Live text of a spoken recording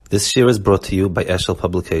This year is brought to you by Eshel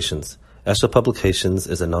Publications. Eshel Publications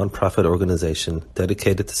is a non-profit organization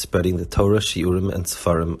dedicated to spreading the Torah, Shiurim, and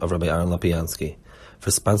Sefarim of Rabbi Aaron Lopiansky. For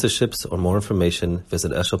sponsorships or more information,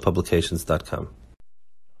 visit eshelpublications.com.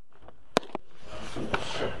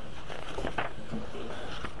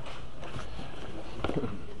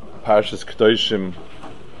 Parshas Kedoshim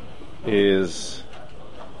is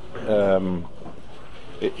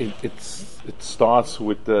it starts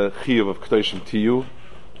with the Tihiyu of Kedoshim Tihiyu,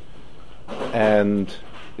 and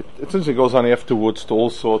it essentially goes on afterwards to all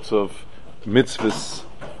sorts of mitzvahs,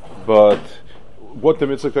 but what the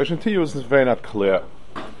mitzvah of Kedoshim Tihiyu is very not clear.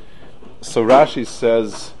 So Rashi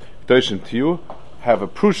says Kedoshim Tihiyu have a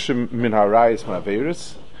prushim min harayis min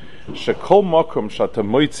averis shekol makom shata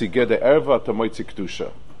moitzi gede erva ta moitzi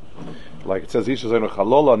kedusha. Like it says, Isha Zainu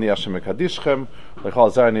Chalola Ni Hashem Mekadishchem,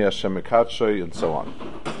 Lechal Zay Ni Hashem Mekadshoy, and so on.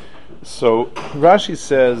 So Rashi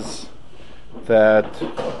says that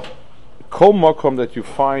Kol Mokom that you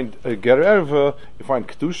find a Ger Erva, you find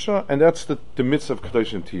Kedusha, and that's the mitzvah of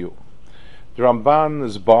Kedoshim Tihiyu. The Ramban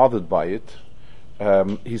is bothered by it.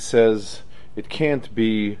 He says it can't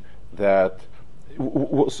be that.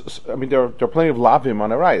 I mean, there are plenty of lavim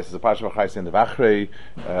on Arayis. The Pasha V'chayis and the Vachrei.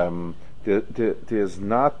 There's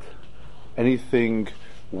not anything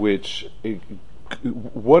which.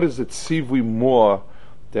 What is it sivui more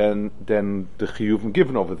than the chiyuvim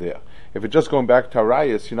given over there? If it's just going back to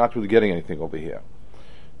Arayis, you're not really getting anything over here.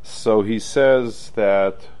 So he says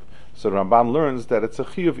that. So Ramban learns that it's a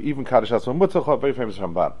chiyuv even Kaddish Hashem Mutzach, very famous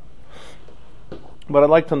Ramban. But I'd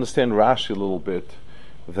like to understand Rashi a little bit.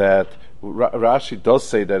 That Rashi does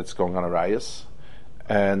say that it's going on Arayis,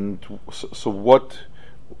 and so what?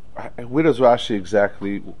 Where does Rashi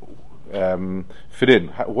exactly fit in?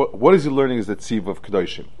 What is he learning is the tziv of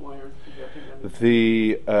Kedoshim?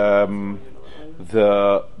 The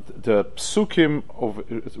psukim of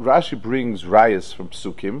Rashi brings rayas from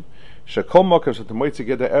psukim. Shekol mokem shatamoitzi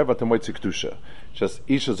geder erva tamoitzi kedusha. Just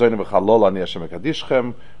isha zoyne v'chalol ani Hashem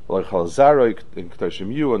mekadishchem v'loichal zaroy in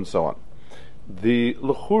Kedoshim you and so on. The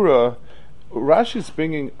lechura Rashi is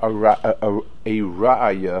bringing a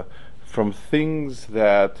raya from things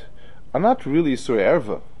that are not really surah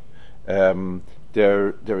erva. Each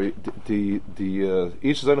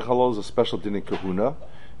zayin chalol is a special din in kahuna.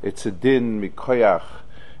 It's a din mikoyach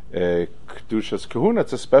kedushas kahuna.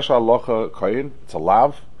 It's a special halacha koyin. It's a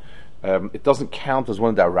lav. It doesn't count as one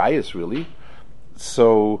of the arayas really.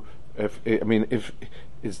 So is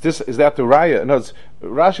that the raya? No,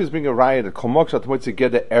 Rashi is being a raya that kol mokshat moitzi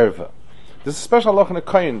geder erva. This is a special halacha in a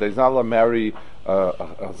koyin. There's not allowed to marry a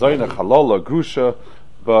zayin, a halal, a grusha,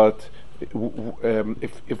 but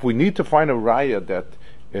if we need to find a raya that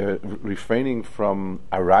refraining from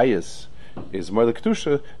arayas is more the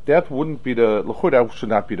kedusha, that wouldn't be the l'chur. That should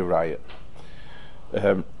not be the raya.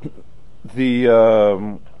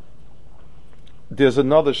 There's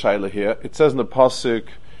another shaila here. It says in the pasuk,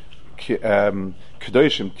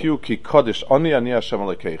 Kedoshim Tihiyu ki kodesh ani Hashem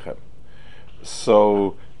Elokeichem.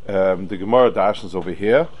 So the Gemara dashes over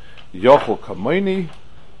here. Yochel kamoini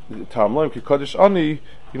tamloim ki kodesh ani.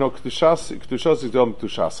 Kedushas is yom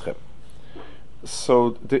kedushaschem.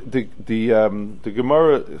 So the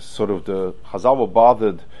Gemara sort of the Chazal were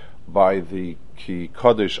bothered by the ki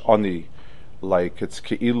kodesh ani, like it's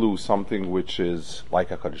keilu something which is like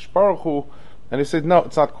a Kadosh Baruch Hu, and he said no,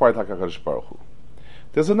 it's not quite like a Kadosh Baruch Hu.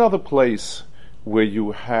 There's another place where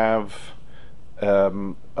you have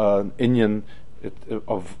an inyan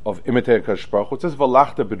of imitating Kadosh Baruch Hu. It says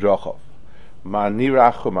v'lachta b'drachav.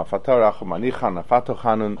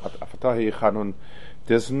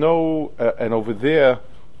 There's no and over there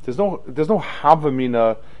there's no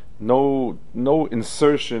havamina, no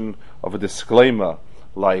insertion of a disclaimer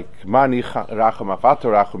like mani rachum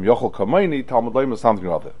afato rachum yochel kamayni talmud leim or something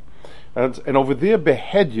or other. And over there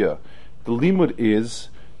behedya, the limud is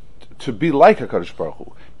to be like a Kadosh Baruch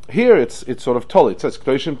Hu. Here it's sort of told. It says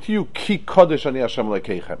Kedoshim Tihiyu ki kodesh ani Hashem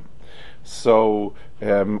Elokeichem. So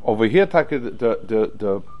over here,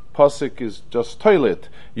 the pasuk is just toilet.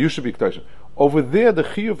 You should be Kedoshim. Over there, the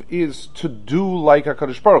chiyuv is to do like a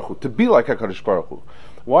Kadosh Baruch Hu, to be like a Kadosh Baruch Hu.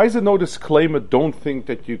 Why is there no disclaimer? Don't think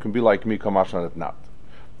that you can be like me, kamashon at not.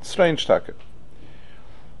 Strange taka.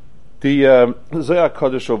 The Zohar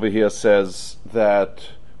Kodesh over here says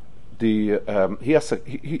that he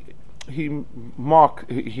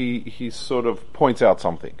sort of points out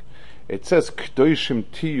something. It says Kedoshim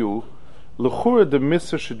Tihiyu. L'chura the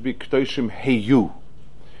mitzvah should be Kedoshim Heyu.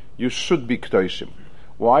 You should be Kedoshim.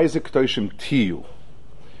 Why is it Kedoshim Tihiyu?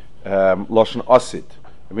 Lashon Asid.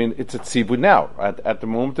 I mean, it's a tzivui now. At the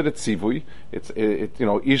moment that it's tzivui,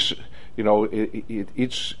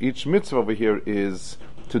 each mitzvah over here is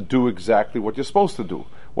to do exactly what you're supposed to do.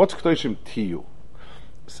 What's Kedoshim Tihiyu?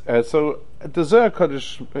 So the Zohar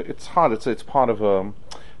Kodesh, it's hard. It's part of a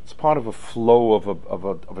flow of a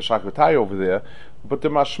shakvatay over there. But the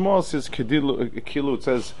mashmos is kilu. It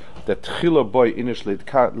says that tchila boy inish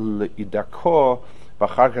leidako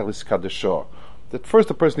v'charkach liskadesho. That first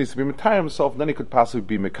the person needs to be metayim himself, then he could possibly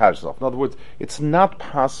be mekadosh himself. In other words, it's not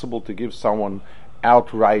possible to give someone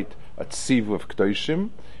outright a tzivu of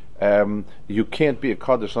kedoshim. You can't be a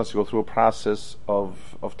kaddish unless you go through a process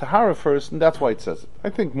of tahara first, and that's why it says it. I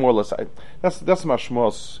think more or less that's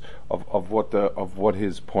mashmos of what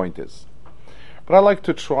his point is. But I like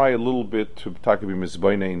to try a little bit to talk about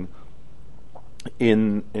mizbanein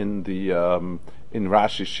in Rashi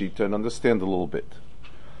Shita and understand a little bit.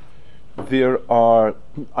 There are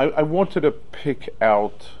I wanted to pick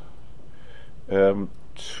out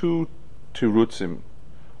two tirutzim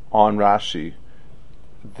on Rashi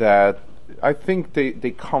that I think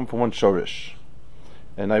they come from one shorish,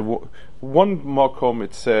 and one makom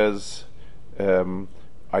it says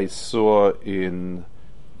I saw in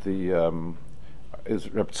the as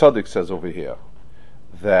Reb Tzaddik says over here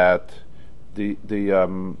that the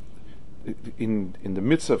in the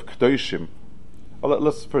mitzvah of Kedoshim.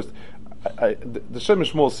 Let's first. The Shem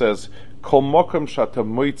Shmuel says Kol makom shata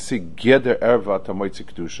moitzi geder erva ta moitzi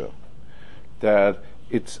kedusha. That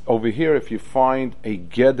it's over here. If you find a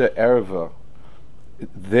geder erva,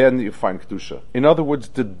 then you find kedusha. In other words,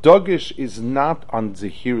 the dagish is not on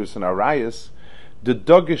zehirus and arayas. The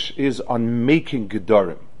dagish is on making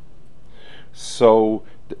gedarim. So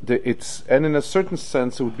and in a certain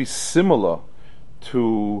sense, it would be similar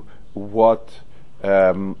to what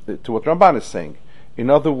Ramban is saying. In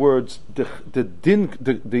other words, the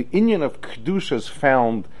inyan of kedusha is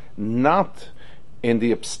found not in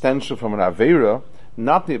the abstention from an avera,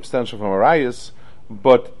 not the abstention from arayas,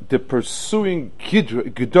 but the pursuing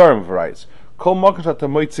gedarim varayas. Kol makom shata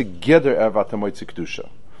moitzi geder erva ta moitzi kedusha.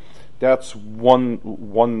 That's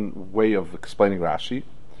one way of explaining Rashi.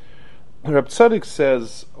 Reb Tzaddik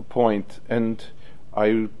says a point, and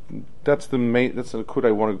that's the kud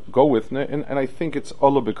I want to go with, and I think it's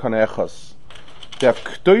ola b'kanei echas. That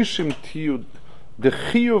Kedoshim Tihiyu, the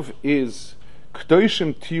chiyuv is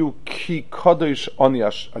Kedoshim Tihiyu ki kadosh ani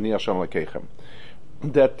Hashem Elokeichem.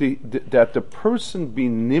 That the person be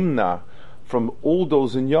nimna from all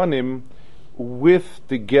those inyanim with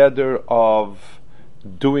the gather of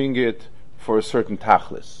doing it for a certain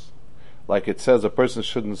tachlis. Like it says, a person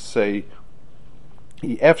shouldn't say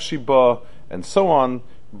 "ef shiba" and so on,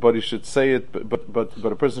 but he should say it. But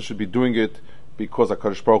a person should be doing it because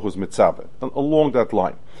HaKadosh Baruch Hu is mitzaveh, along that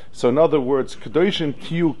line. So in other words, Kedoshim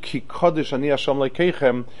Tihiyu ki kadosh ani Hashem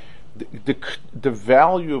Elokeichem. The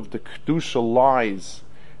value of the kedusha lies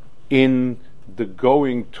in the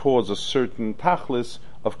going towards a certain tachlis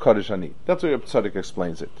of kadosh ani. That's how Tzaddik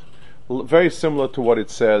explains it. Very similar to what it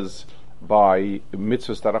says by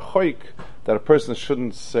mitzvahs that are choik, that a person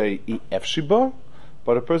shouldn't say ef shiba,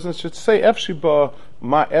 but a person should say ef shiba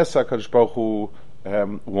ma esa HaKadosh Baruch Hu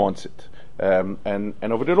wants it. And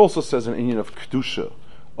over there it also says an inyan of kedusha.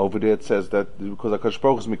 Over there it says that because HaKadosh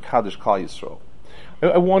Baruch Hu is mikadosh Klal Yisrael.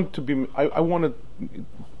 I want to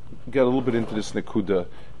get a little bit into this nekuda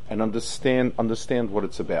and understand what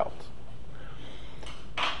it's about.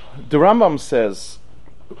 The Rambam says,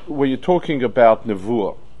 when you're talking about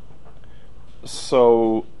nevuah,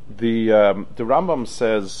 so the Rambam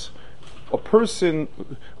says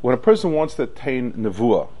when a person wants to attain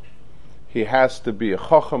nevuah, he has to be a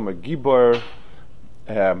chacham, a gibor,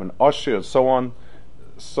 an asher, and so on.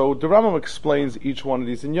 So the Rambam explains each one of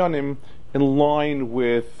these inyanim in line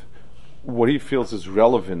with what he feels is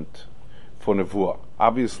relevant for nevuah.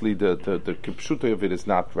 Obviously, the kipshuta of it is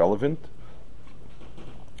not relevant.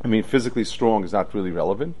 I mean, physically strong is not really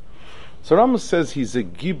relevant. So Rambam says he's a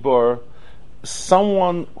gibor,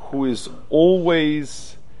 someone who is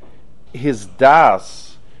always, his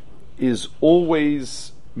das is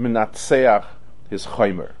always menatseach his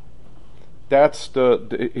chaymer. That's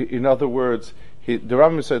in other words, the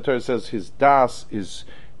Rambam says his das is,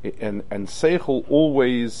 and seichel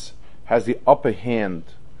always has the upper hand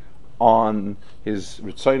on his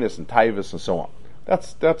ritzonos and taivas and so on.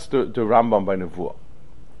 That's the Rambam by nevuah.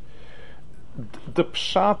 The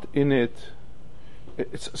pshat in it,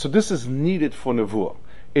 so this is needed for nevuah.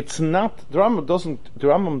 It's not, the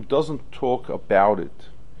Rambam doesn't talk about it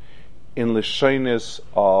in lishonis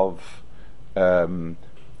of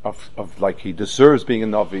like he deserves being a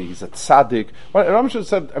navi, he's a tzaddik. Well, Rambam should have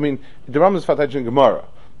said, the Rambam is fataj in Gemara.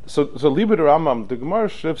 So Liber the Rambam, the Gemara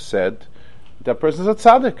should have said that person is a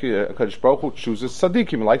tzaddik. HaKadosh Baruch Hu chooses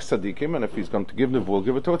tzaddikim, likes tzaddikim, and if he's going to give nevuah,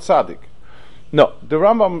 give it to a tzaddik. No, the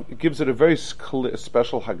Rambam gives it a very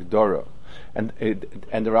special hagdara, and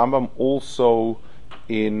the Rambam also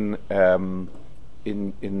in his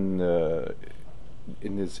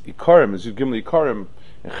Ikarim, his Gimli Ikarim,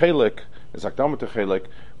 in Chelek, his Akdamat Chelek,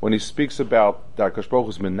 when he speaks about Darkash Baruch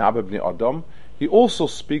Hu's Menabe Bnei Adam, he also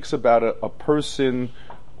speaks about a person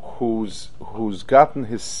who's gotten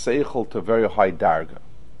his seichel to very high darga.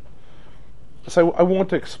 So I want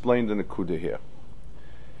to explain the Nekuda here.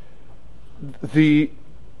 We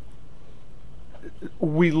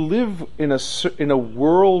live in a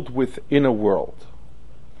world within a world.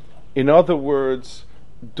 In other words,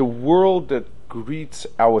 the world that greets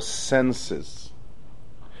our senses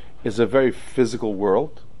is a very physical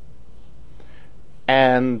world,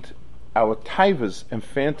 and our taivas and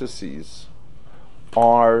fantasies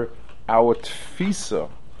are our tfisa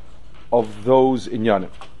of those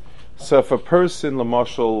inyanim. So if a person,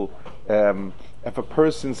 lamashal, if a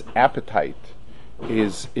person's appetite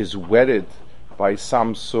is whetted by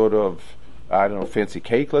some sort of, I don't know, fancy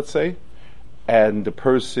cake, let's say, and the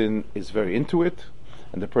person is very into it,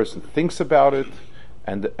 and the person thinks about it,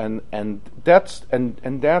 and that's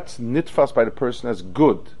nitfas by the person as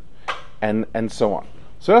good, and so on.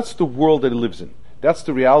 So that's the world that he lives in. That's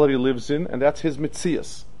the reality he lives in, and that's his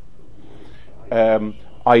mitzias.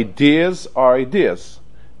 Ideas are ideas,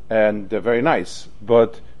 and they're very nice,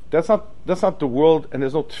 but that's not the world, and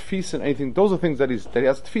there's no tfisa in anything. Those are things that he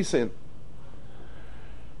has tfisa in.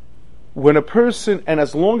 When a person, and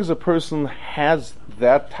as long as a person has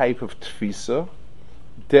that type of tfisa,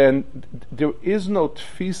 then there is no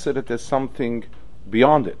tfisa that there's something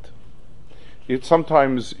beyond it. It's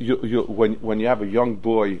sometimes when you have a young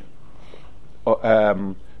boy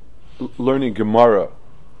learning Gemara,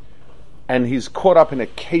 and he's caught up in a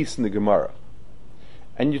case in the Gemara,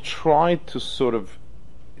 and you try to sort of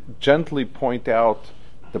gently point out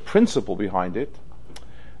the principle behind it,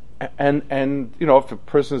 and if the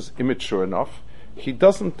person is immature enough, he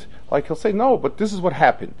doesn't, he'll say, no, but this is what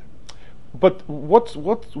happened. But what's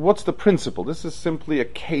the principle? This is simply a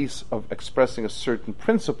case of expressing a certain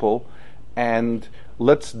principle, and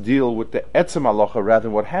let's deal with the etzem halacha rather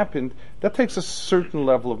than what happened. That takes a certain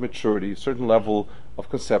level of maturity, a certain level of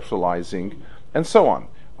conceptualizing, and so on.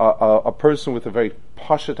 A person with a very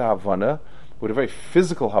pashat havana, with a very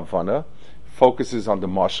physical havana, focuses on the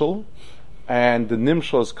mashal, and the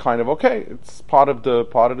nimshal is kind of okay. It's part of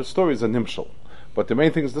the story is a nimshal, but the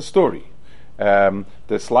main thing is the story. The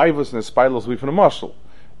slavus and the spilos we from a mashal.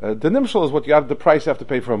 The nimshal is what you have, the price you have to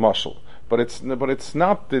pay for a mashal, but it's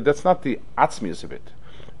not that's not the atzmius of it.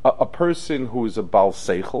 A person who is a bal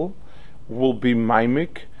seichel will be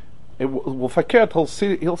maimik. It will fakert.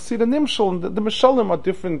 He'll see the nimshal, and the mishalim are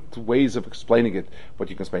different ways of explaining it. But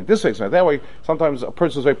you can explain it this way, explain it that way. Sometimes a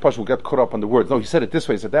person who's very posh will get caught up on the words. No, he said it this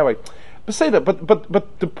way, he said it that way.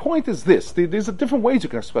 But the point is this: there's a different ways you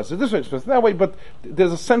can express it. This way, express it that way. But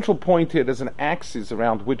there's a central point here. There's an axis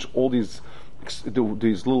around which all these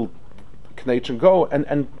little connection go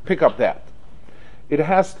and pick up that. It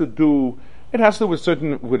has to do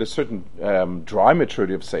with a certain dry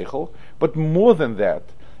maturity of seichel, but more than that.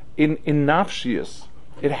 In nafshias,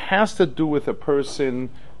 it has to do with a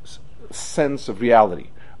person's sense of reality.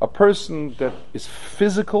 A person that is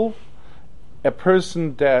physical, a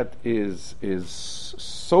person that is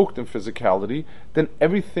soaked in physicality, then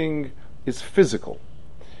everything is physical.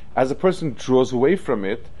 As a person draws away from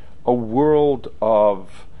it, a world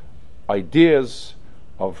of ideas,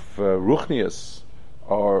 of ruchnias,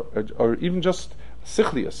 or even just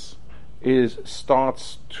sichlias,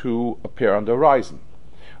 starts to appear on the horizon.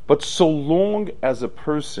 But so long as a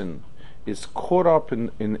person is caught up in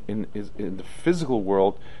the physical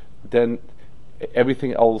world, then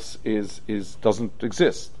everything else doesn't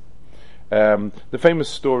exist. The famous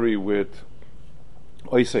story with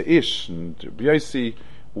Oisa Ish and B'Yosi,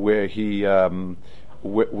 where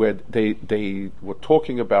where they were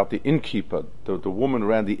talking about the innkeeper, the woman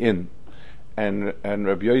ran the inn, and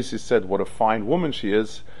Rabbi Yosi said, "What a fine woman she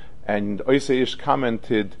is," and Oisa Ish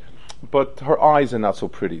commented, "But her eyes are not so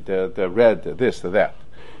pretty. They're red, they're this, they're that."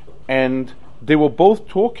 And they were both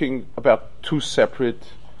talking about two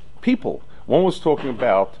separate people. One was talking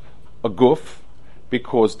about a guf,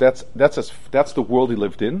 because that's the world he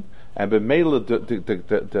lived in, and b'meila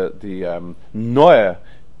the noah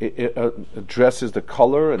addresses the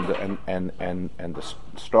color and the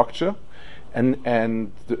structure, and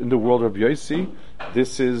in the world of Yosi,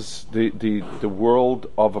 this is the world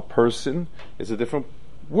of a person is a different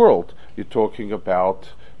world. You're talking about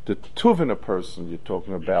the tuv in a person, you're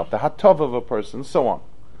talking about the hatav of a person, and so on.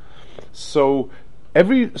 So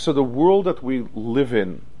the world that we live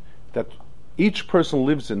in, that each person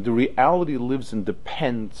lives in, the reality lives in,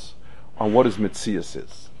 depends on what his Metzias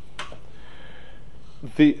is.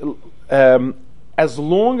 As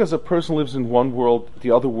long as a person lives in one world,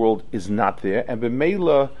 the other world is not there, and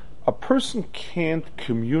b'meila, a person can't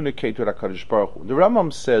communicate with HaKadosh Baruch Hu. The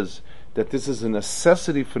Rambam says that this is a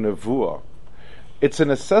necessity for Nevuah. It's a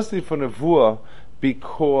necessity for Nevuah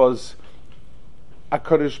because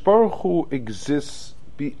HaKadosh Baruch Hu exists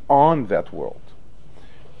beyond that world.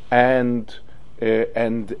 And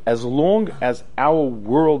as long as our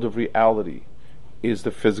world of reality is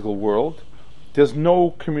the physical world, there's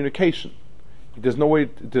no communication. There's no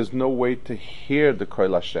way to hear the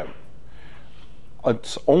Koil Hashem.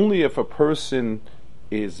 It's only if a person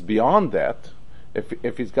is beyond that,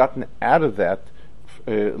 if he's gotten out of that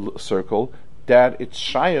circle, that it's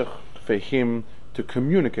shaykh for him to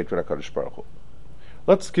communicate with HaKadosh Baruch Hu.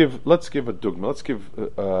 Let's give a dugma. Let's give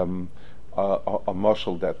a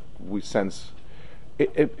mashal that we sense.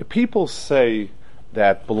 People say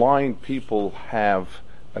that blind people have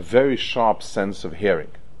a very sharp sense of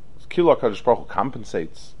hearing. Kilo HaKadosh Baruch Hu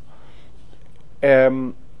compensates.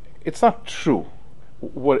 It's not true.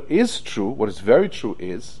 What is true, what is very true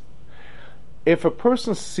is, if a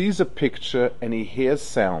person sees a picture and he hears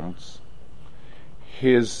sounds,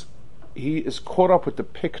 he is caught up with the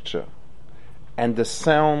picture, and the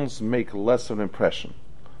sounds make less of an impression.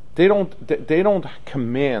 They don't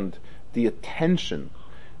command the attention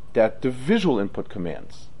that the visual input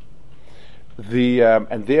commands.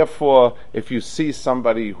 And therefore, if you see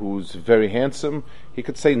somebody who's very handsome, he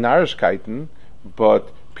could say Narishkeiten,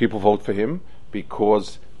 but people vote for him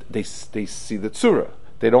because they see the tzura.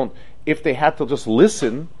 They don't. If they had to just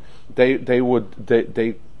listen, they would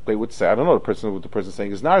say, I don't know, what the person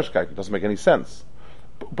saying is Narishkeiten. It doesn't make any sense.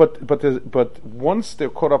 But once they're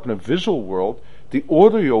caught up in a visual world, the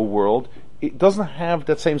audio world, it doesn't have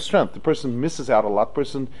that same strength. The person misses out a lot. The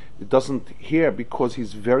person doesn't hear because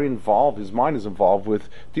he's very involved. His mind is involved with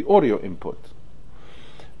the audio input.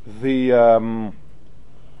 When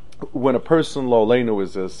a person lo aleinu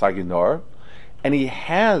is a saginar, and he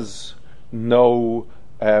has no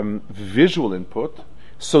visual input,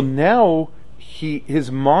 so now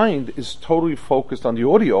his mind is totally focused on the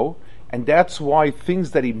audio, and that's why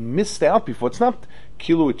things that he missed out before, it's not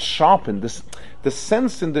kilo, it's sharpened. The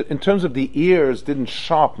sense in terms of the ears didn't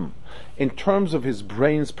sharpen. In terms of his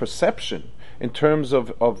brain's perception, in terms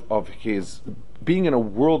of his being in a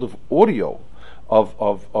world of audio,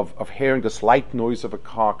 of hearing this light noise of a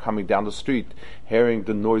car coming down the street, hearing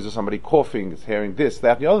the noise of somebody coughing, hearing this,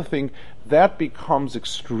 that, and the other thing, that becomes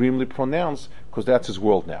extremely pronounced because that's his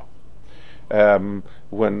world now.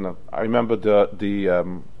 When I remember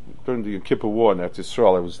during the Yom Kippur War in Eretz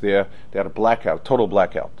Yisrael, I was there. They had a blackout, total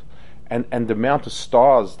blackout, and the amount of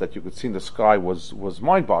stars that you could see in the sky was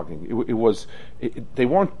mind-boggling. They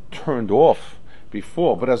weren't turned off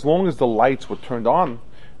before, but as long as the lights were turned on,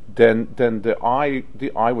 then the eye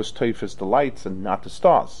was teifes the lights and not the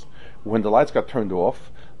stars. When the lights got turned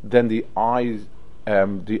off, then the eye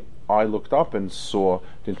looked up and saw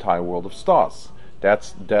the entire world of stars.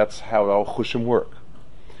 That's how our chushim work.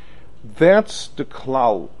 That's the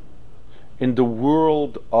klal in the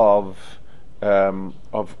world in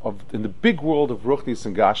the big world of ruchnis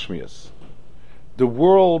and gashmias. The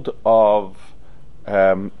world of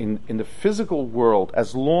in the physical world,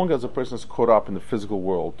 as long as a person is caught up in the physical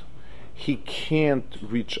world, he can't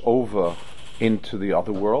reach over into the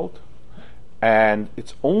other world. And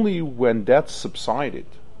it's only when that's subsided,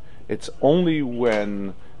 it's only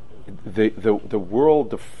when the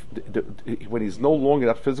world, when he's no longer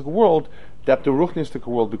in that physical world, that the ruchnistic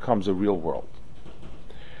world becomes a real world.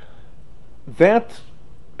 That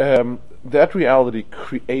reality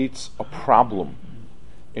creates a problem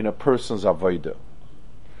in a person's avodah.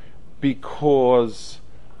 Because,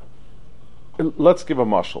 let's give a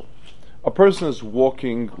mashal. A person is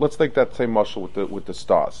walking, let's take that same mashal with the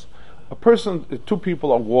stars. Two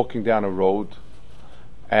people are walking down a road,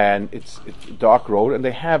 and it's a dark road, and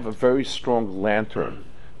they have a very strong lantern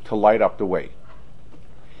to light up the way.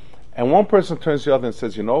 And one person turns to the other and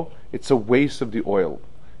says, it's a waste of the oil.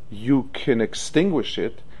 You can extinguish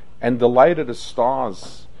it, and the light of the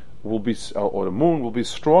stars will be, or the moon will be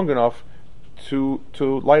strong enough to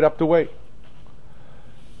light up the way.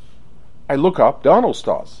 I look up, there are no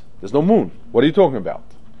stars. There's no moon. What are you talking about?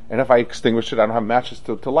 And if I extinguish it, I don't have matches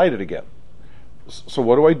to light it again. So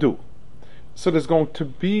what do I do? So there's going to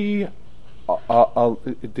be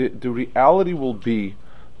the reality will be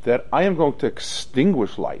that I am going to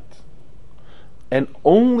extinguish light, and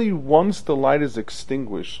only once the light is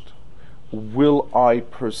extinguished will I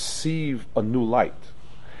perceive a new light.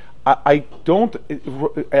 I don't.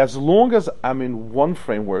 As long as I'm in one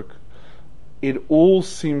framework, it all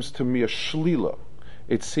seems to me a shlila.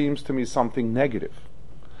 It seems to me something negative,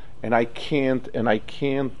 and I can't. And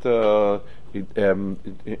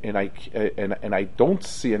I don't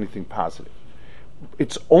see anything positive.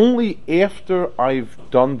 It's only after I've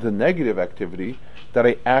done the negative activity that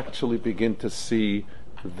I actually begin to see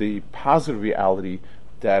the positive reality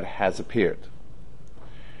that has appeared.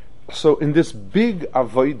 So in this big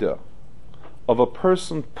avodah of a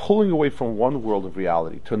person pulling away from one world of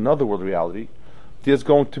reality to another world of reality, there's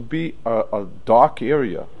going to be a dark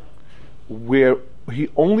area where he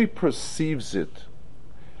only perceives it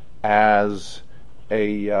as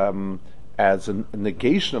a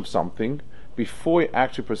negation of something before he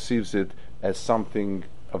actually perceives it as something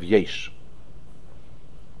of yesh.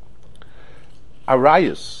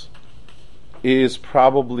 Arayas is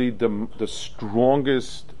probably the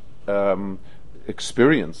strongest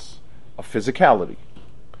experience of physicality.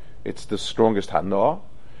 It's the strongest hana,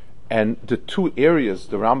 and the two areas,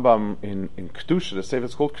 the Rambam in Kedusha, the Sefer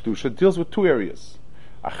is called Kedusha, deals with two areas,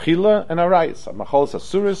 Achila and Arayas, Machalas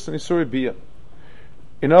Asuris and Isuri Bia.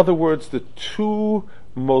 In other words, the two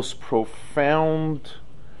most profound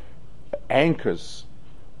anchors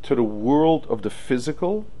to the world of the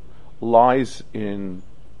physical lies in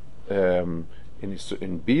Bia, in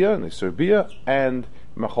Isur Bia, and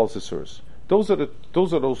Machalas Asuris. Those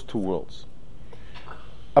are those two worlds.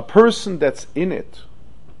 A person that's in it,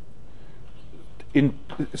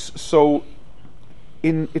 it's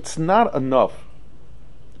not enough.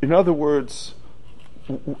 In other words,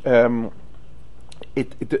 the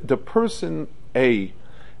person the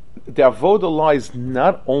avodah lies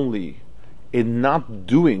not only in not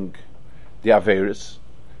doing the averis,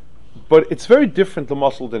 but it's very different the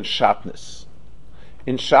muscle than shatnez.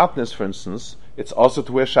 In shatnez, for instance, it's also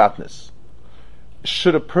to wear shatnez.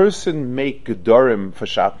 Should a person make gedorim for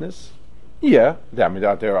shatnez? Yeah, there are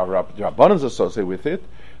rabbanos associated with it,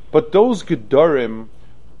 but those gedorim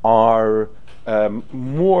are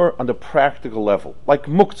more on the practical level, like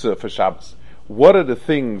muktzah for Shabbos. What are the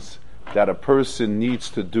things that a person needs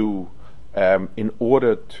to do in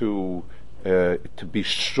order to be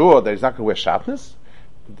sure that he's not going to wear shatnez?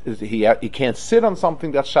 He can't sit on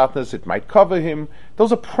something that's shatnez; it might cover him.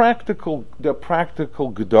 Those are practical. They're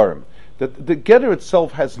practical gedorim. That the getter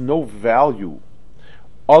itself has no value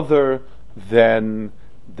other than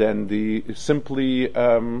the simply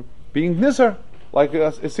being nizar, like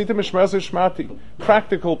esita mishmerz shmati,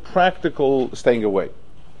 practical staying away.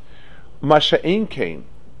 Masha ein kain.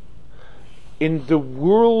 In the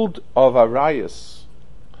world of arayas,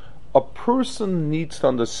 a person needs to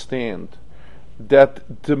understand that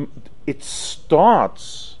it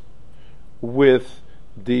starts with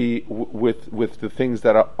the things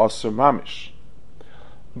that are asur mamish,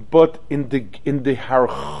 but in the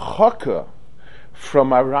harchaka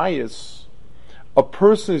from arayas, a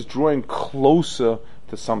person is drawing closer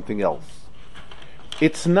to something else.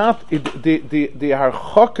 It's not the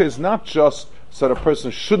harchaka is not just so that a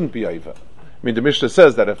person shouldn't be over. I mean, the Mishnah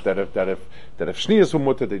says that if Shnias were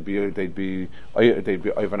mutter, they'd be over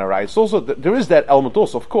an arayis. Also, there is that element.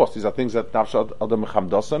 Also, of course, these are things that nafsha adam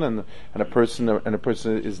chamdasan and a person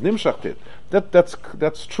is nimshachted.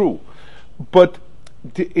 That's true, but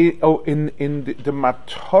in the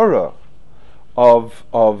matara of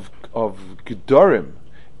gedorim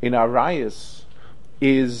in arayis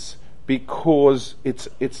is because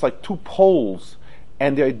it's like two poles,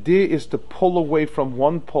 and the idea is to pull away from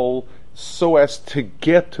one pole so as to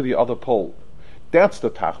get to the other pole. That's the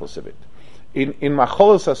tachlis of it. In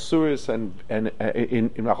Machalas Asuris and in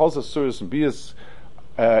Machalas Asuris and Bias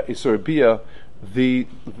Isur Bia, the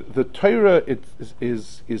Torah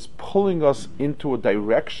is pulling us into a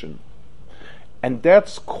direction, and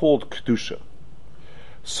that's called Kedusha.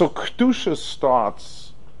 So Kedusha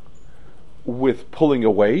starts with pulling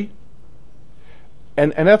away,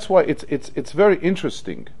 and that's why it's very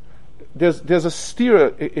interesting. There's a steer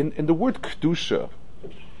in the word kedusha.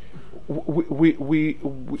 We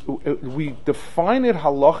define it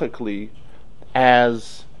halachically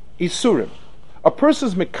as isurim. A person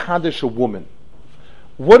is mekadesh a woman.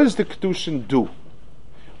 What does the kedushin do?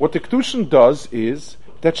 What the kedushin does is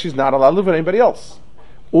that she's not allowed to live with anybody else.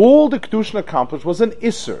 All the kedushin accomplished was an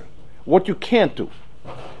isur, what you can't do.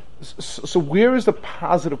 So where is the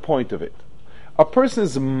positive point of it? A person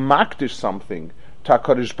is makdish something to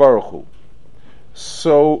HaKadosh Baruch Hu.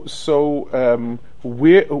 So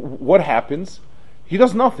what happens? He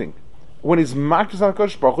does nothing. When he's makdish on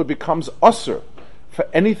HaKadosh Baruch Hu, it becomes usur for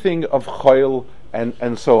anything of chayil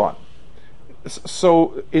and so on.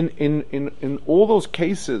 So in all those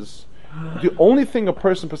cases The only thing a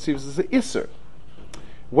person perceives is the Isser.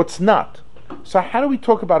 What's not. So how do we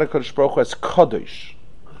talk about a Kadosh Baruch Hu as Kadosh?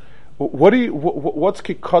 What's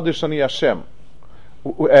Ki Kadosh Ani Hashem?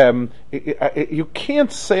 You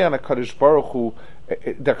can't say on a Kadosh Baruch Hu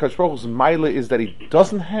that Kadosh Baruch Hu's Maila is that he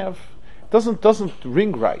doesn't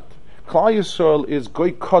ring right. Klal Yisrael is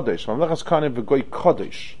Goy Kadosh. Mamlechas Kahanim v'Goy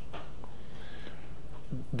Kadosh.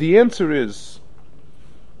 The answer is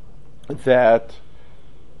that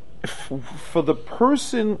for the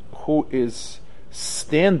person who is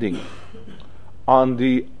standing on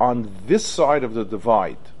this side of the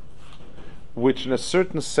divide, which in a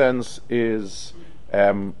certain sense is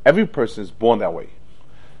every person is born that way.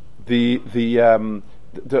 The Rabbeinu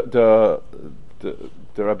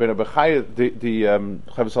Bechaya, the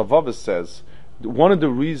Chavis Alvavis says one of the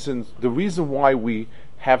reason why we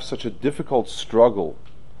have such a difficult struggle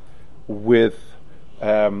with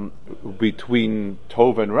between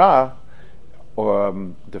Tov and Ra,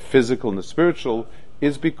 or the physical and the spiritual,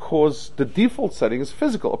 is because the default setting is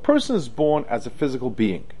physical. A person is born as a physical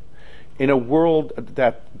being in a world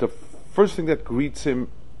that the first thing that greets him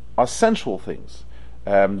are sensual things.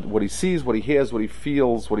 What he sees, what he hears, what he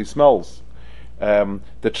feels, what he smells.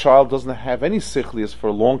 The child doesn't have any sichlius for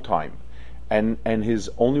a long time, and his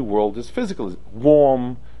only world is physical. It's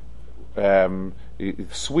warm,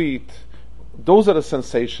 sweet. Those are the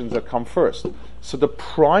sensations that come first. So the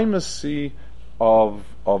primacy of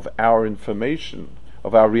our information,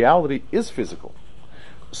 of our reality, is physical.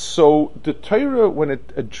 So the Torah, when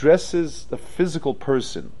it addresses the physical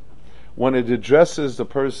person, when it addresses the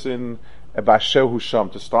person Basher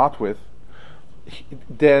Husham to start with,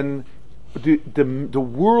 then the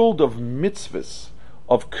world of mitzvahs,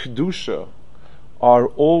 of kedusha, are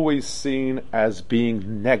always seen as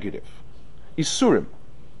being negative, isurim,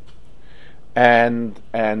 and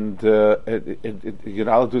you're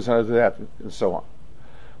not allowed to do something like that, and so on.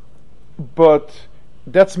 But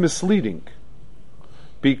that's misleading,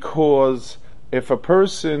 because if a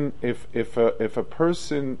person is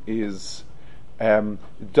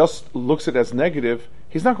just looks at it as negative,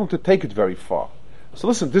 he's not going to take it very far. So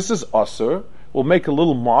listen, this is Asur. We'll make a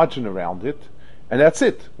little margin around it, and that's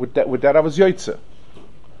it. With that I was Yoitze.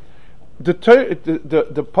 The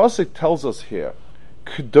pasuk tells us here,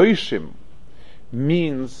 Kedoshim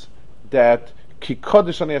means that Ki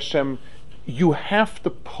Kadosh Ani Hashem, you have to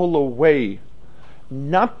pull away,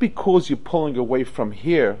 not because you're pulling away from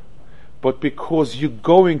here, but because you're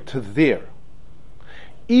going to there.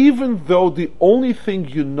 Even though the only thing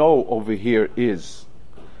you know over here is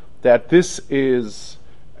that this is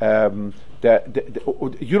that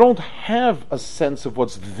you don't have a sense of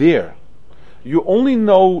what's there. You only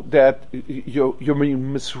know that you're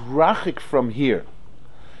being misrachik from here.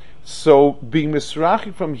 So being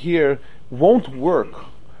misrachik from here won't work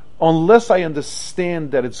unless I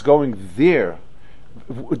understand that it's going there.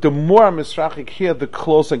 The more I'm misrachik here, the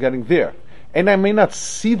closer I'm getting there. And I may not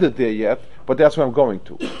see the there yet, but that's where I'm going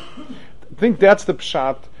to. I think that's the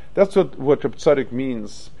pshat. That's what Reb Tzadok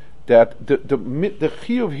means. That the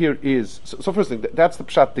chiyuv here is, so first thing, that's the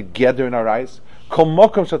pshat, the geder in our eyes. Kol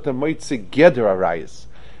mokom shata moitze geder our eyes.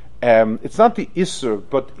 It's not the isur,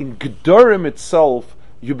 but in gedorim itself,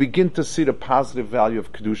 you begin to see the positive value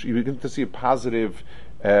of kedusha. You begin to see a positive,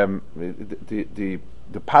 the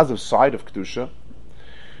positive side of kedusha.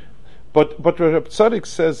 But what Reb Tzadok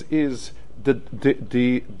says is the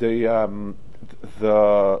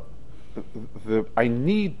I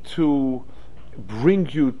need to bring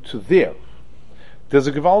you to there. There's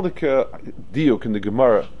a gewaldige diuk in the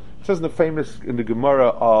Gemara. It says in the Gemara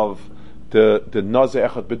of the Nazir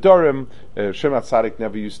Echad Bedorim, Shemat Tzadik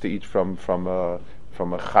never used to eat from a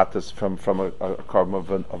chatas, from a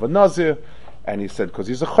carbon of a Nazir, and he said because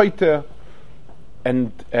he's a chayte,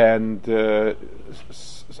 and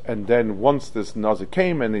then once this Nazir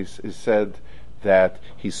came and he said that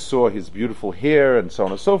he saw his beautiful hair and so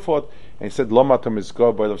on and so forth, and he said, "Lomatam is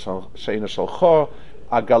go by sheina shalcha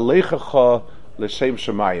agalecha l'shem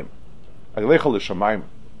shemayim, agalecha l'shemayim,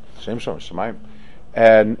 shem shemayim,"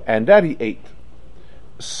 and that he ate.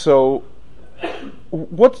 So,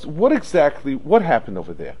 what exactly happened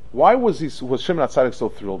over there? Why was Shimon HaTzadik so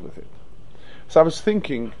thrilled with it? So I was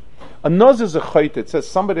thinking, a naz is a chayte. It says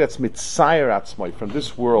somebody that's mitzayer atzmai from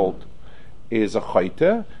this world is a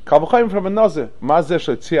chayte. Kavachayim from a nazir. Mazeh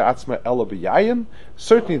shletzia atzma ela b'yayin.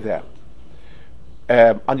 Certainly that.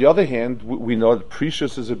 On the other hand, we know that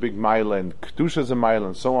precious is a big mile and kedusha is a mile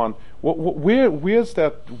and so on. Where's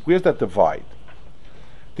that divide?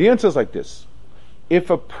 The answer is like this: if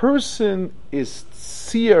a person is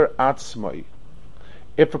tzir atzmai,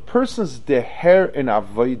 if a person's deher in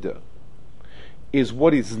avodah is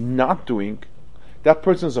what he's not doing, that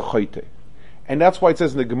person is a choite. And that's why it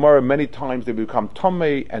says in the Gemara many times they would become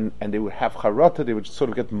tomei and they would have charata, they would sort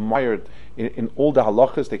of get mired in all the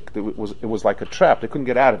halachas. It was like a trap, they couldn't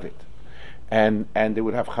get out of it. And they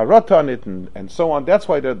would have charata on it and so on. That's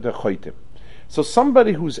why they're choitim. So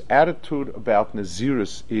somebody whose attitude about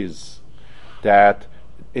Nazirus is that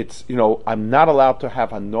it's, I'm not allowed to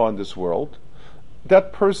have hana in this world,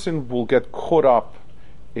 that person will get caught up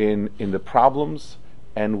in the problems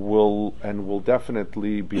and will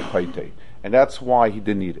definitely be choite. And that's why he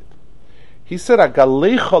didn't need it. He said,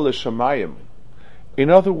 Agalecha l'shamayim. In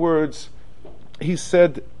other words, he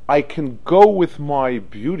said, I can go with my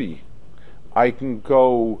beauty, I can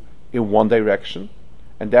go in one direction,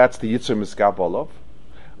 and that's the Yitzhak Miskab Olav.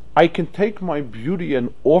 I can take my beauty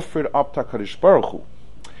and offer it up to HaKadosh Baruch Hu.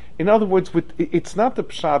 In other words, it's not the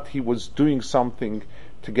pshat he was doing something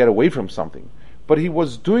to get away from something, but he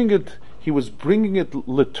was doing it, he was bringing it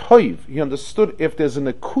l'toiv. He understood if there's an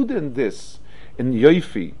akud in this, in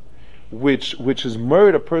yoifi, which is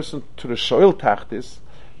married a person to the shoel tachtis,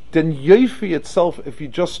 then yoifi itself, if you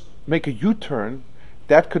just make a U-turn,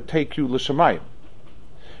 that could take you l'shamayim.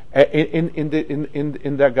 In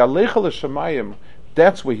the Galecha l'shamayim,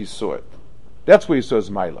 that's where he saw it. That's where he saw his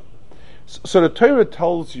maila. So the Torah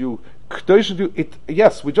tells you,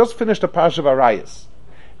 yes, we just finished the Parsha of Arayas,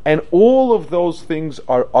 and all of those things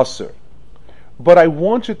are usher. But I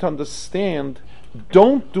want you to understand,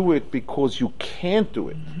 don't do it because you can't do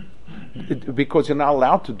it, because you're not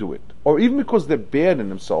allowed to do it, or even because they're bad in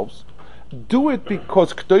themselves. Do it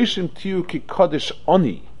because Kedoshim Tihiyu ki Kodesh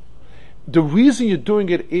Oni. The reason you're doing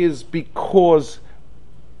it is because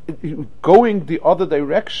going the other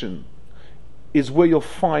direction is where you'll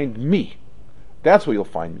find me. That's where you'll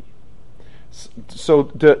find me. So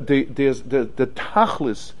there's the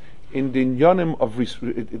tachlis in the yonim of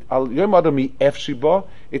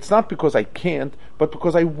it's not because I can't, but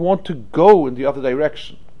because I want to go in the other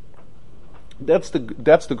direction. That's the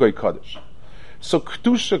Goy Kaddish. So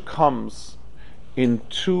Kedusha comes in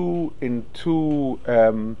two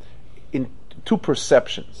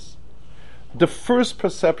perceptions. The first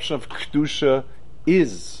perception of Kedusha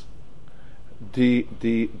is the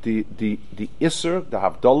Isser, the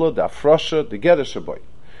Havdalah, the Afrasha, the Gedesh Boy.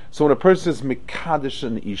 So when a person is Mekadesh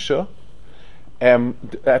and Isha,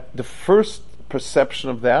 the first perception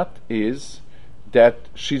of that is that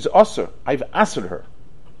she's Asr. I've Asr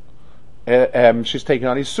her. She's taken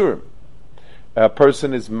on Isurim. A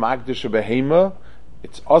person is Magdish Behema,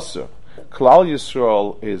 it's Asr. Klal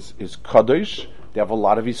Yisrael is Kadosh, they have a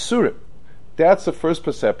lot of Isurim. That's the first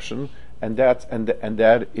perception, and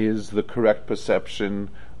that is the correct perception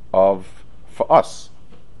for us.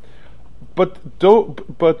 But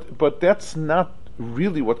that's not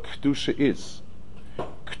really what Kedusha is.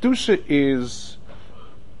 Kedusha is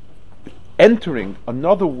entering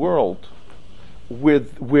another world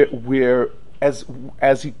where as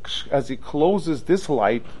he closes this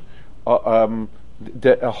light, a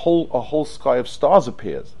whole sky of stars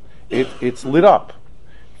appears. It's lit up.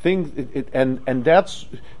 And that's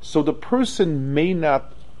so the person may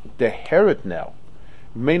not deher it now,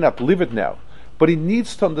 may not live it now, but he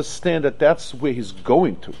needs to understand that that's where he's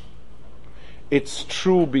going to. It's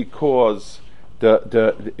true because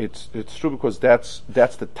it's true because that's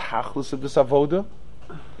the tachlis of this avoda,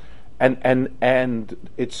 and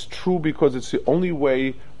it's true because it's the only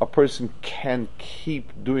way a person can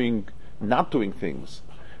keep not doing things,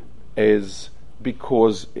 is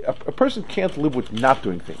because a person can't live with not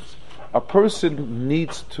doing things. A person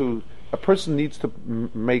needs to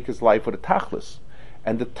make his life with a tachlis,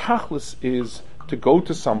 and the tachlis is to go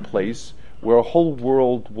to some place where a whole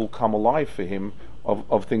world will come alive for him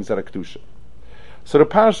of things that are kedusha. So the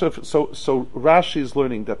parasha so Rashi is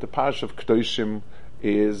learning that the parasha of Kedoshim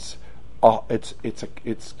is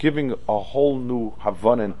it's giving a whole new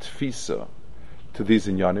havana and tfisa to these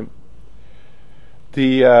inyanim.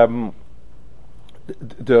 The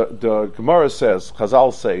Gemara says,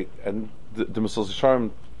 Chazal say, and the Mesilas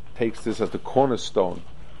Yesharim takes this as the cornerstone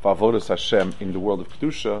for avodas Hashem in the world of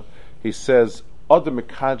kedusha. He says, "Adam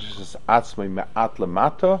mekadosh atzmei me'at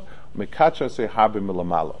lemata, mekadosh habe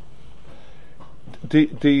milamalo."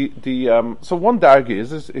 So one darga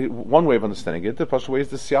is one way of understanding it. The first way is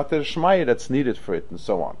the siyata shmaya that's needed for it, and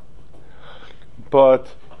so on.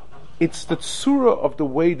 But it's the tzura of the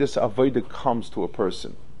way this avodah comes to a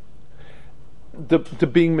person. The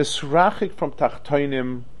being misrachik from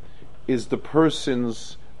tachtonim is the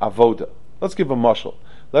person's avoda. Let's give a mashal.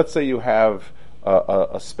 Let's say you have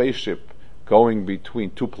a spaceship going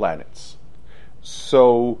between two planets.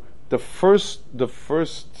 So the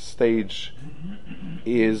first stage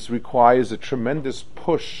requires a tremendous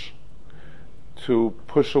push to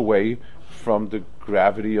push away from the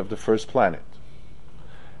gravity of the first planet.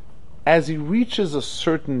 As he reaches a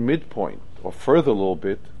certain midpoint, or further a little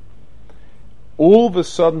bit, all of a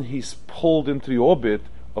sudden he's pulled into the orbit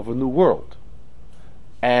of a new world.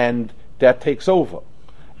 And that takes over.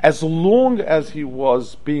 As long as he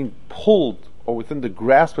was being pulled or within the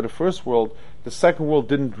grasp of the first world, the second world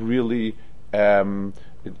didn't really didn't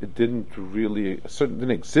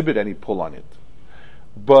exhibit any pull on it.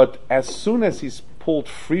 But as soon as he's pulled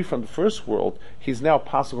free from the first world, he's now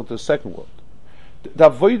passing on to the second world.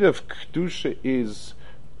 The avodah of Kedusha is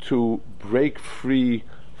to break free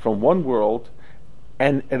from one world,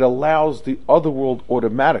 and it allows the other world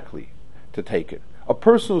automatically to take it. A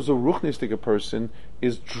person who's a ruchnistic person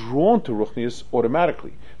is drawn to ruchnius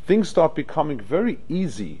automatically. Things start becoming very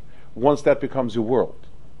easy once that becomes your world.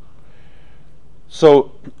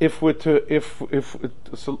 So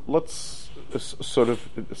let's sort of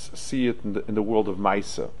see it in the world of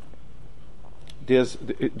Maisa.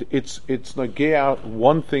 It's nagea.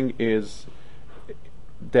 One thing is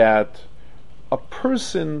that a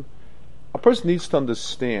person needs to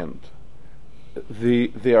understand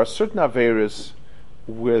there are certain averis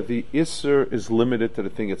where the isser is limited to the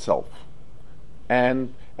thing itself,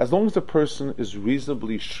 and as long as the person is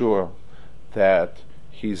reasonably sure that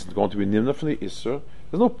he's going to be nimna from the isser,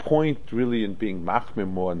 there's no point really in being machmir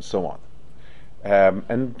more and so on.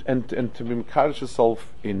 And to be mekadosh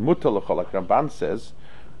yourself in mutar l'chol, like Ramban says,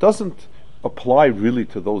 doesn't apply really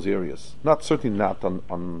to those areas. Certainly not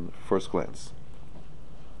on first glance.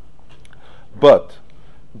 But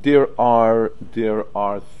there are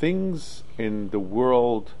things in the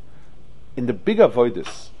world, in the big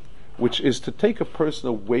avodas, which is to take a person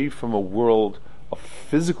away from a world of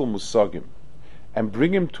physical musagim and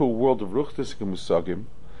bring him to a world of ruchnistic musagim.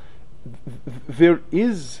 There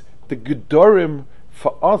is the gedorim.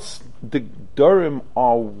 For us, the gedorim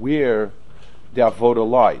are where the avodah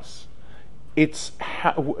lies. It's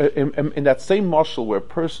in that same mashal where a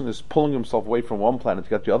person is pulling himself away from one planet to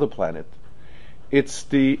get to the other planet.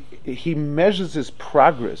 He measures his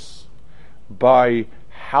progress by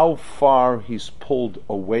how far he's pulled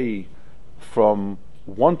away from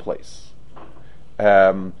one place.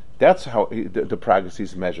 That's how the progress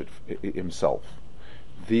he's measured himself.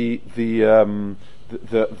 As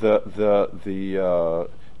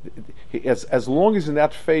long as in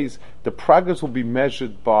that phase, the progress will be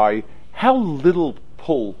measured by how little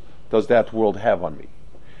pull does that world have on me,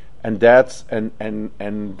 and that's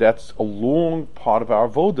a long part of our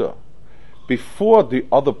avoda before the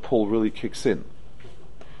other pull really kicks in.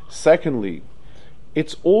 Secondly,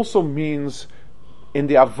 it also means in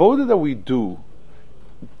the avoda that we do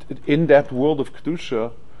in that world of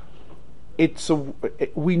kedusha,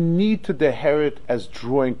 we need to deher it as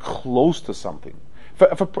drawing close to something.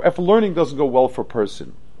 If learning doesn't go well for a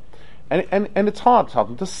person, and it's hard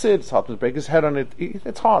to sit, it's hard to break his head on it,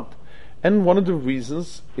 it's hard. And one of the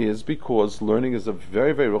reasons is because learning is a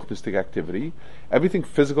very, very ruchnistic activity. Everything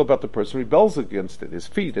physical about the person rebels against it. His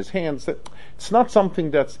feet, his hands. It's not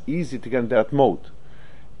something that's easy to get in that mode.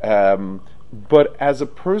 But as a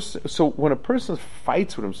person, so when a person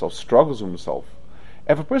fights with himself, struggles with himself,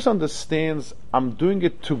 if a person understands, I'm doing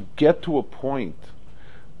it to get to a point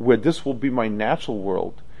where this will be my natural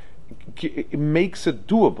world, it makes it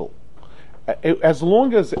doable. As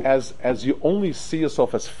long as you only see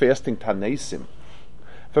yourself as fasting tanesim,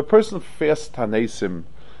 if a person fasts tanesim,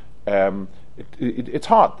 it's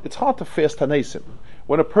hard. It's hard to fast tanesim.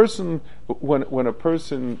 When a person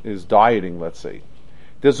is dieting, let's say,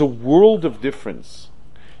 there's a world of difference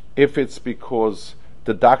if it's because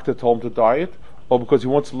the doctor told him to diet or because he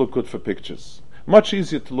wants to look good for pictures. Much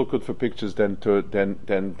easier to look good for pictures than if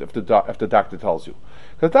the doctor tells you.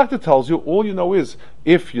 Because the doctor tells you, all you know is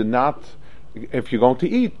if you're going to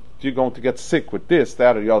eat, you're going to get sick with this,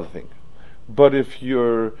 that, or the other thing. But if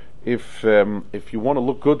you want to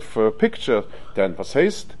look good for a picture, then was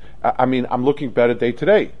heißt? I'm looking better day to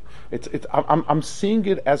day. I'm seeing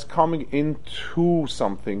it as coming into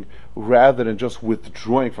something rather than just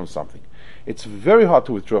withdrawing from something. It's very hard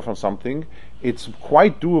to withdraw from something. It's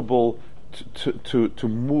quite doable to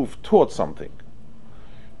move towards something.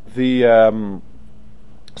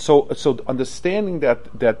 So understanding that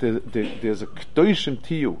there's a Kedoshim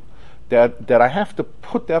Tihiyu, that I have to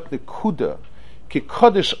put that nekuda ki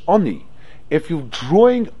kodesh oni. If you're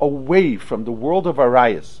drawing away from the world of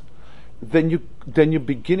arayas, then you're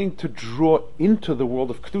beginning to draw into the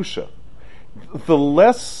world of kedusha. The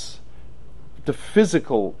less the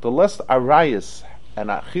physical, the less arayas and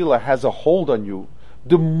achila has a hold on you,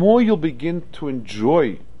 the more you'll begin to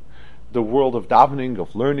enjoy the world of davening,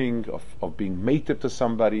 of learning, of being mated to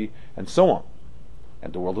somebody, and so on.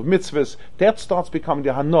 And the world of mitzvahs, that starts becoming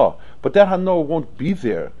the hana. But that hana won't be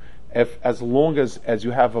there as long as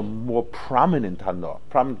you have a more prominent hana.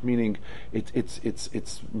 Prominent meaning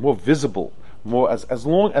it's more visible. More as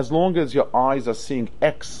long as your eyes are seeing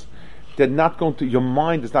X, they're not going to. Your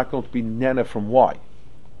mind is not going to be nana from Y.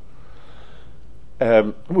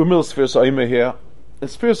 We're middle Sphere Sa'ima here. The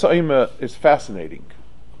Sphere Sa'ima is fascinating.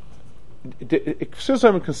 Sphere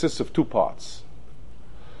Sa'ima consists of two parts.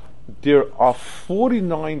 There are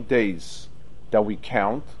 49 days that we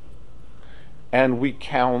count, and we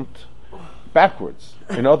count backwards.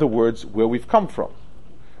 In other words, where we've come from,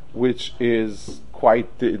 which is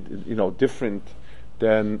quite different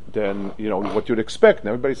than what you'd expect. And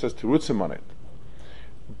everybody says tirutzim on it,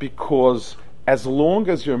 because as long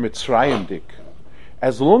as you're Mitzrayim dik,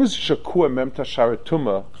 as long as Shakua Memta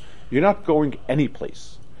Sharatuma, you're not going any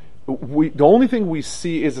place. The only thing we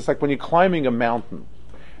see is, it's like when you're climbing a mountain.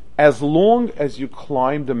 As long as you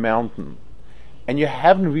climb the mountain and you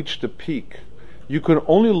haven't reached the peak, you can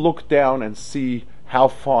only look down and see how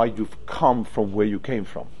far you've come from where you came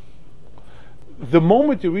from. The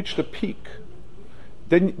moment you reach the peak,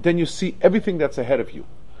 then you see everything that's ahead of you.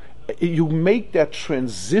 You make that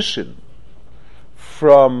transition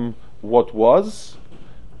from what was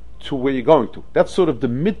to where you're going to. That's sort of the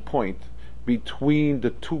midpoint between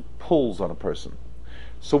the two pulls on a person.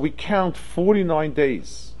 So we count 49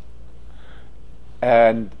 days,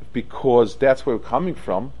 and because that's where we're coming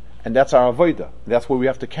from, and that's our avodah, that's where we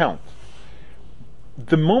have to count.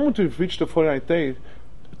 The moment we've reached the 49th day,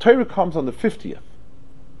 Torah comes on the 50th.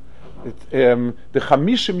 The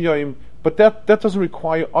Chamishim Yoim, but that doesn't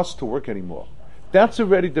require us to work anymore. That's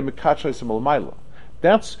already the Mekachos Malmaila.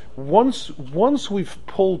 That's once we've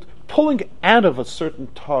pulling out of a certain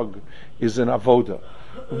tug is an avoda.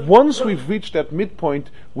 Once we've reached that midpoint,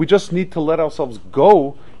 we just need to let ourselves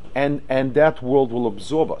go, and that world will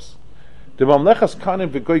absorb us. The Mamlechas Kanim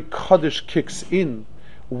V'Goy Kaddish kicks in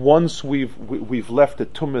once we've left the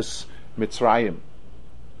Tumas Mitzrayim.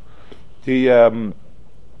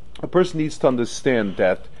 A person needs to understand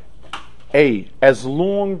that as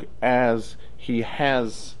long as he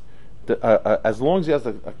has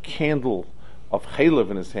a candle of chaylev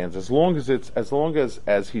in his hands, as long as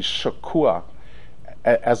he's shakua,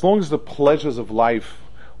 as long as the pleasures of life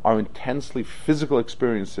are intensely physical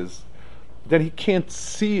experiences, then he can't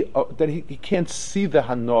see the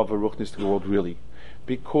hana of a ruchnistic world really,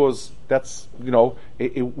 because that's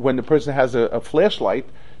when the person has a flashlight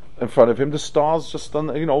in front of him, the stars just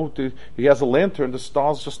don't, he has a lantern, the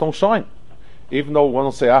stars just don't shine. Even though one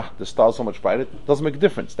will say, the stars are so much brighter, it doesn't make a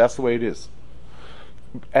difference. That's the way it is.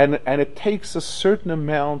 And it takes a certain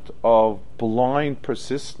amount of blind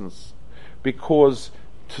persistence, because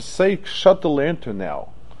to say shut the lantern now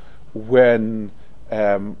when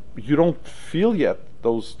you don't feel yet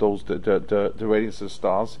the radiance of the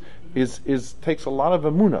stars is takes a lot of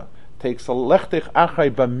emunah. Takes a lechtech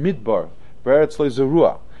achai b'midbar beretz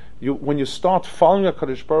le'zerua. When you start following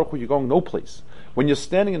HaKadosh Baruch Hu, you're going no place. When you're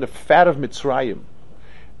standing in the fat of Mitzrayim,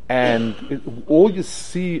 and all you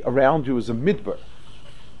see around you is a midbar,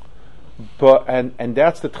 and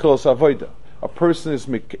that's the Tchilas Avodah. A person is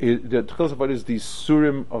the Tchilas Avodah is the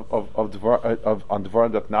surim of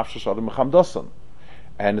Dvar that Nafshash Adam Mechamdasan,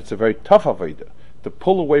 and it's a very tough Avodah. To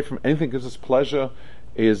pull away from anything that gives us pleasure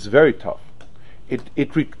is very tough.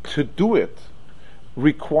 To do it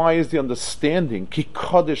requires the understanding ki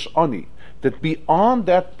Kaddish Ani, that beyond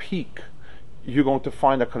that peak you're going to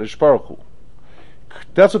find a Kadosh Baruch Hu.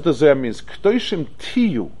 That's what the Zohar means. Kedoshim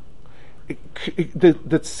Tihiyu.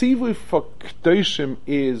 The tzivui for Kedoshim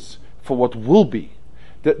is for what will be.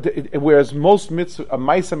 Whereas most Ma'aseh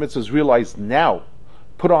mitzvahs realize now,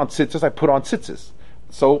 put on tzitzis, I put on tzitzis.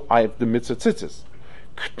 So I have the mitzvah tzitzis.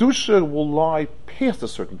 Kedusha will lie past a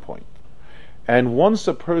certain point. And once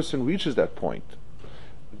a person reaches that point,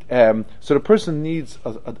 so the person needs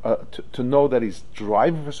to know that he's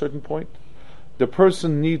driving for a certain point. The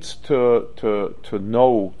person needs to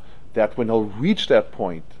know that when he'll reach that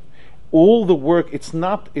point, all the work, it's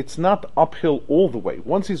not uphill all the way.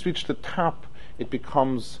 Once he's reached the top, it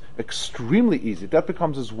becomes extremely easy. That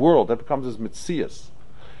becomes his world. That becomes his mitzias.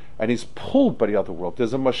 And he's pulled by the other world.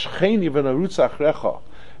 There's a mashchein even a rutzach recha.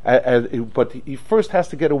 But he first has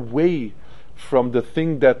to get away from the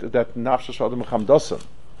thing that nafshash adam chamdasan.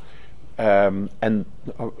 And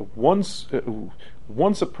once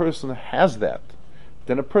a person has that,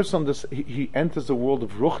 then a person he enters the world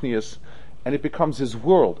of ruchnius, and it becomes his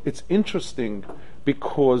world. It's interesting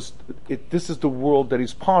because this is the world that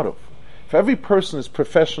he's part of. For every person, his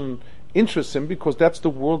profession interests him because that's the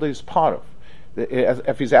world that he's part of.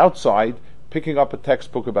 If he's outside picking up a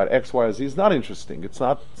textbook about X, Y, or Z, is not interesting. It's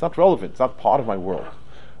not relevant. It's not part of my world.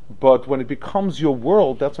 But when it becomes your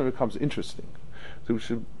world, that's when it becomes interesting. So we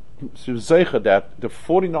should zeicha that the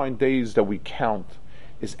 49 days that we count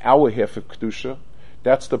is our half of Kedusha.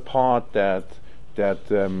 That's the part that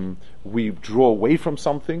we draw away from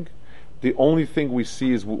something. The only thing we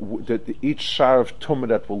see is that each shar of tumah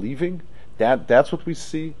that we're leaving. That's what we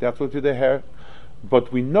see. That's what we do here.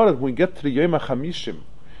 But we know that when we get to the Yom HaChamishim,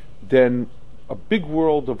 then a big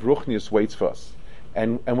world of Ruchnius waits for us.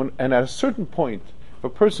 And at a certain point, if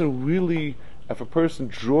a person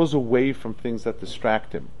draws away from things that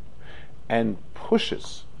distract him and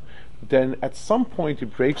pushes, then at some point he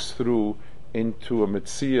breaks through into a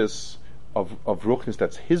metzias of Ruchnius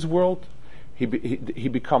that's his world. He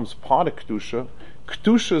becomes part of Kedusha.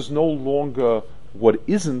 Kedusha is no longer what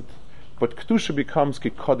isn't, but Kedusha becomes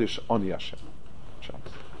Kikodesh Oni Hashem.